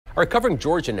All right, covering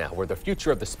Georgia now, where the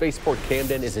future of the spaceport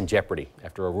Camden is in jeopardy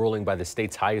after a ruling by the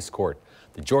state's highest court.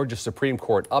 The Georgia Supreme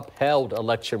Court upheld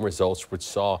election results which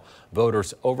saw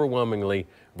voters overwhelmingly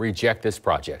reject this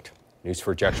project.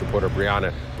 News4Jax reporter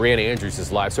Brianna Andrews is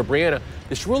live. So Brianna,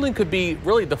 this ruling could be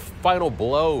really the final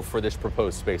blow for this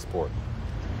proposed spaceport.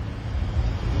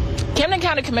 Camden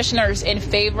County commissioners in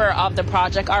favor of the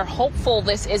project are hopeful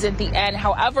this isn't the end.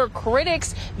 However,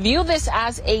 critics view this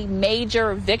as a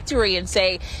major victory and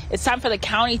say it's time for the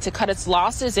county to cut its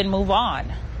losses and move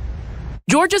on.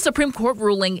 Georgia's Supreme Court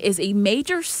ruling is a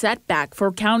major setback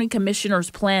for county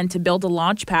commissioners' plan to build a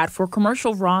launch pad for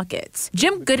commercial rockets.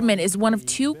 Jim Goodman is one of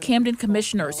two Camden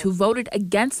commissioners who voted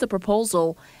against the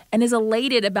proposal and is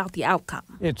elated about the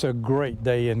outcome. It's a great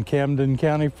day in Camden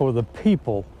County for the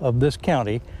people of this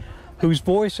county whose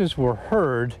voices were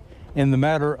heard in the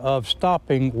matter of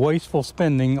stopping wasteful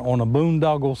spending on a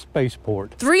boondoggle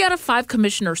spaceport. 3 out of 5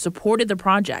 commissioners supported the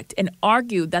project and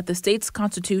argued that the state's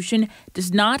constitution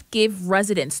does not give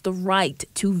residents the right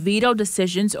to veto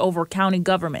decisions over county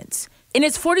governments. In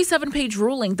its 47-page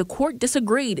ruling, the court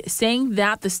disagreed, saying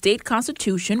that the state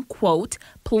constitution, quote,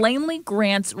 plainly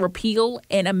grants repeal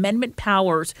and amendment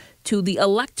powers to the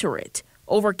electorate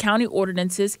over county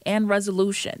ordinances and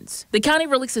resolutions. The county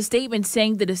released a statement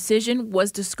saying the decision was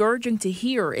discouraging to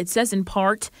hear. It says in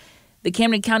part, the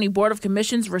Camden County Board of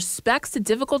Commissions respects the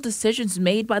difficult decisions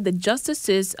made by the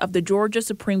justices of the Georgia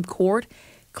Supreme Court,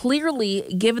 clearly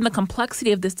given the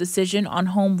complexity of this decision on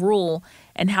home rule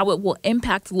and how it will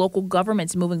impact local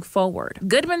governments moving forward.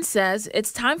 Goodman says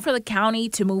it's time for the county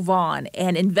to move on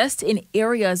and invest in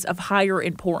areas of higher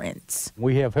importance.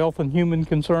 We have health and human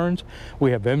concerns.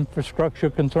 We have infrastructure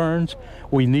concerns.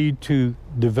 We need to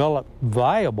develop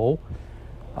viable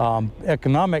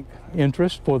economic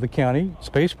interest for the county.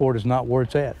 Spaceport is not where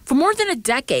it's at. For more than a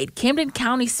decade, Camden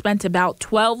County spent about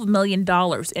 $12 million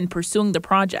in pursuing the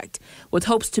project, with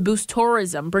hopes to boost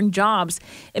tourism, bring jobs,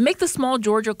 and make the small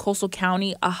Georgia coastal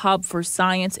county a hub for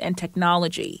science and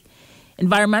technology.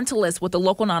 Environmentalists with the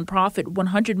local nonprofit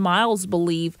 100 Miles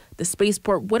believe the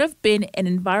spaceport would have been an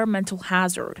environmental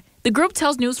hazard. The group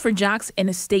tells News4Jax in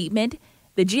a statement,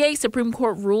 the GA Supreme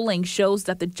Court ruling shows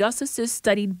that the justices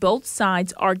studied both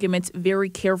sides' arguments very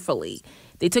carefully.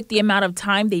 They took the amount of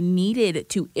time they needed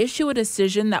to issue a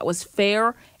decision that was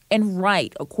fair and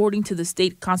right according to the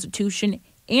state constitution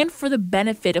and for the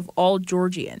benefit of all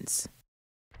Georgians.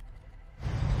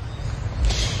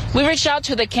 We reached out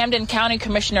to the Camden County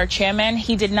Commissioner Chairman.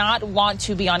 He did not want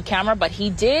to be on camera, but he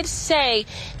did say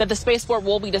that the spaceport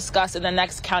will be discussed in the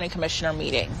next county commissioner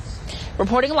meeting.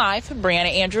 Reporting live,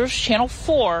 Brianna Andrews, Channel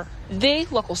 4, the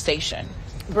local station.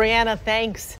 Brianna, thanks.